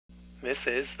This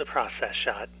is The Process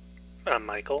Shot. I'm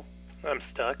Michael. I'm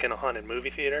stuck in a haunted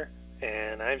movie theater,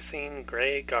 and I've seen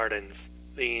Grey Gardens,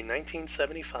 the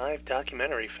 1975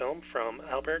 documentary film from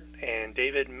Albert and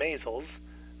David Maysles,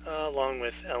 along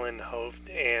with Hovde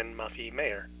and Muffie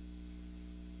Meyer.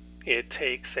 It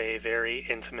takes a very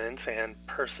intimate and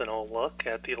personal look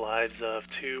at the lives of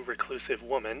two reclusive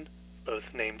women,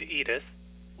 both named Edith,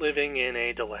 living in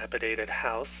a dilapidated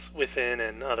house within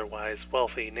an otherwise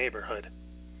wealthy neighborhood.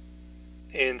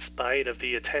 In spite of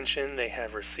the attention they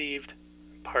have received,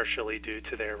 partially due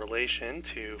to their relation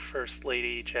to First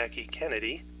Lady Jackie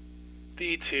Kennedy,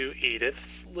 the two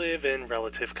Ediths live in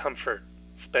relative comfort,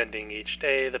 spending each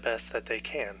day the best that they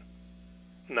can.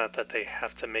 Not that they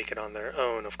have to make it on their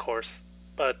own, of course,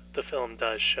 but the film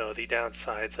does show the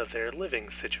downsides of their living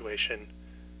situation,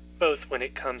 both when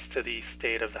it comes to the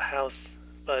state of the house,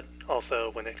 but also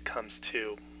when it comes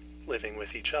to living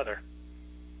with each other.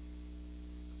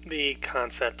 The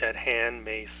concept at hand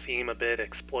may seem a bit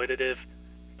exploitative,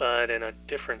 but in a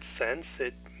different sense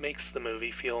it makes the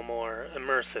movie feel more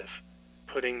immersive,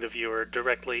 putting the viewer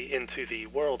directly into the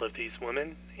world of these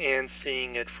women and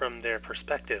seeing it from their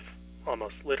perspective,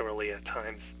 almost literally at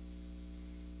times.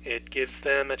 It gives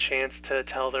them a chance to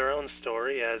tell their own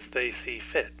story as they see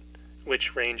fit,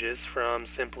 which ranges from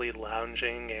simply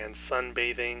lounging and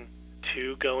sunbathing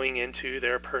to going into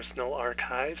their personal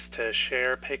archives to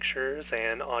share pictures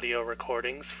and audio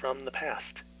recordings from the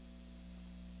past.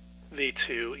 The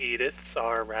two Ediths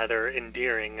are rather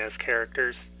endearing as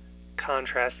characters,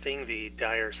 contrasting the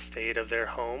dire state of their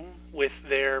home with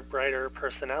their brighter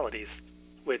personalities,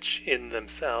 which in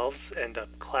themselves end up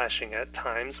clashing at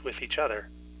times with each other.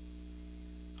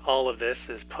 All of this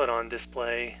is put on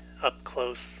display up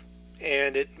close,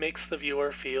 and it makes the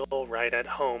viewer feel right at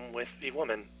home with the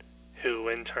woman, who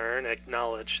in turn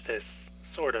acknowledge this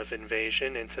sort of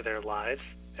invasion into their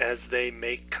lives as they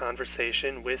make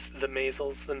conversation with the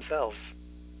Maysles themselves.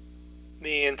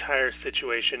 The entire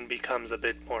situation becomes a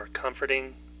bit more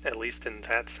comforting, at least in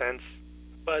that sense,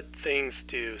 but things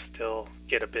do still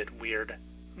get a bit weird,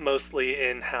 mostly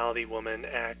in how the women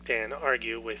act and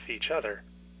argue with each other,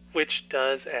 which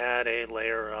does add a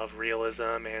layer of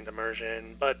realism and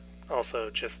immersion, but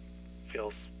also just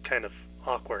feels kind of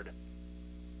awkward.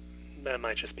 That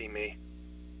might just be me.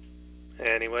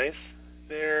 Anyways,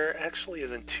 there actually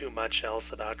isn't too much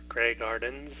else about Grey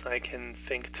Gardens I can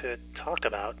think to talk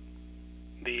about.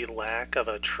 The lack of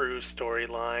a true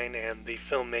storyline and the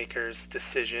filmmaker's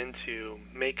decision to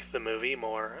make the movie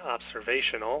more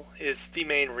observational is the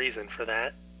main reason for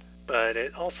that, but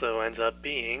it also ends up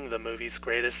being the movie's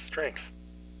greatest strength.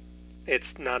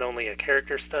 It's not only a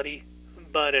character study,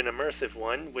 but an immersive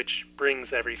one which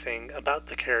brings everything about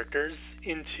the characters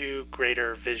into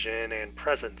greater vision and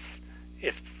presence,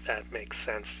 if that makes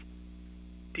sense.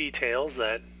 Details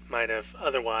that might have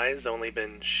otherwise only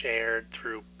been shared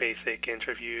through basic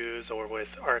interviews or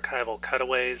with archival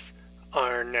cutaways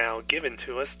are now given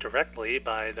to us directly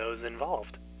by those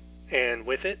involved, and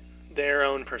with it, their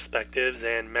own perspectives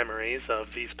and memories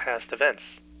of these past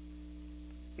events.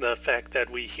 The fact that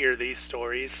we hear these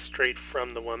stories straight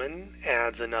from the woman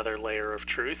adds another layer of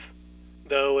truth,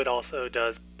 though it also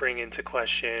does bring into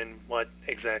question what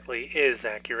exactly is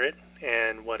accurate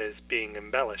and what is being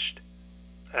embellished.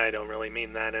 I don't really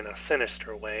mean that in a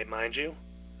sinister way, mind you,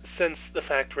 since the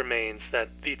fact remains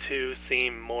that the two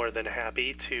seem more than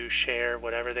happy to share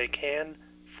whatever they can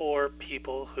for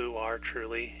people who are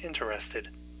truly interested.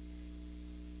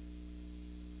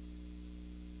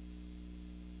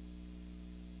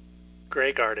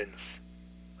 Grey Gardens.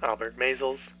 Albert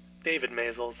Maysles, David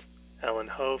Maysles, Ellen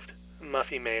Hovde,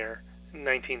 Muffie Meyer,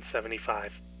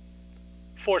 1975.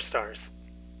 4 stars.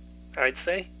 I'd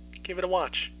say give it a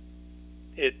watch.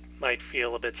 It might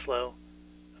feel a bit slow,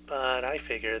 but I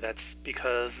figure that's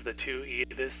because the two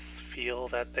Ediths feel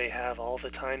that they have all the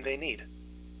time they need.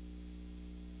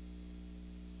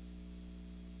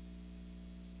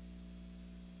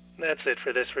 That's it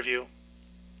for this review.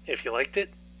 If you liked it,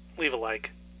 leave a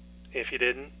like. If you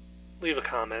didn't, leave a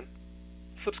comment.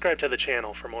 Subscribe to the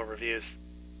channel for more reviews.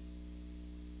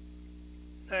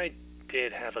 I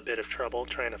did have a bit of trouble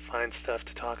trying to find stuff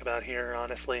to talk about here,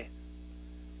 honestly.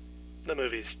 The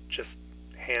movie's just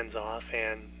hands-off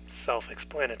and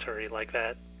self-explanatory like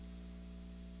that.